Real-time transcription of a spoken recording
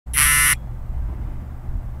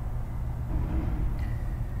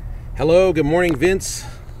Hello, good morning, Vince.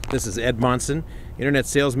 This is Ed Monson, Internet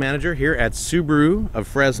Sales Manager here at Subaru of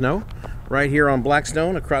Fresno, right here on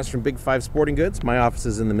Blackstone, across from Big 5 Sporting Goods. My office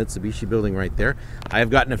is in the Mitsubishi building right there. I have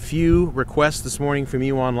gotten a few requests this morning from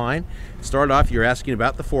you online. Start off, you're asking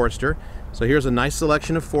about the Forester. So here's a nice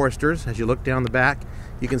selection of Foresters. As you look down the back,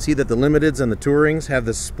 you can see that the Limiteds and the Tourings have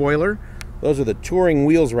the spoiler. Those are the Touring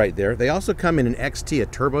wheels right there. They also come in an XT, a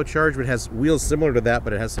turbocharged, but it has wheels similar to that,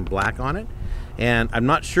 but it has some black on it. And I'm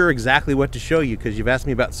not sure exactly what to show you because you've asked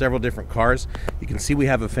me about several different cars. You can see we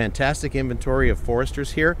have a fantastic inventory of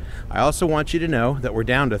Foresters here. I also want you to know that we're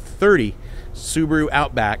down to 30 Subaru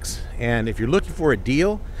Outbacks. And if you're looking for a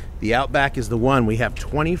deal, the Outback is the one. We have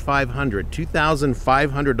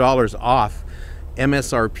 $2,500 off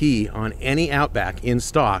MSRP on any Outback in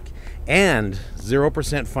stock and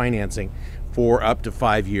 0% financing for up to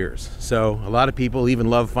 5 years. So a lot of people even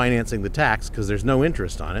love financing the tax because there's no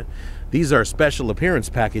interest on it. These are special appearance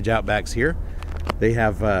package Outbacks here. They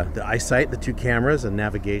have the eyesight, the 2 cameras and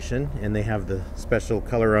navigation, and they have the special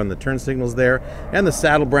color on the turn signals there and the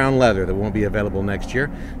saddle brown leather that won't be available next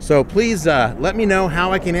year. So please let me know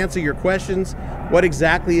how I can answer your questions, what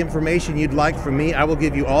exactly information you'd like from me. I will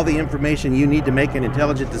give you all the information you need to make an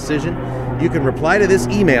intelligent decision. You can reply to this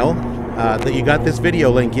email that you got this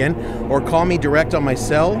video link in, or call me direct on my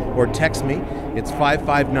cell, or text me. It's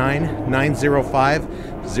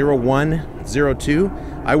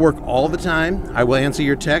 559-905-0102. I work all the time. I will answer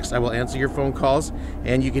your text, I will answer your phone calls,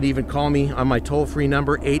 and you can even call me on my toll-free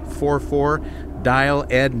number,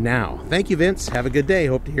 844-DIAL-ED-NOW. Thank you, Vince. Have a good day.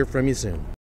 Hope to hear from you soon.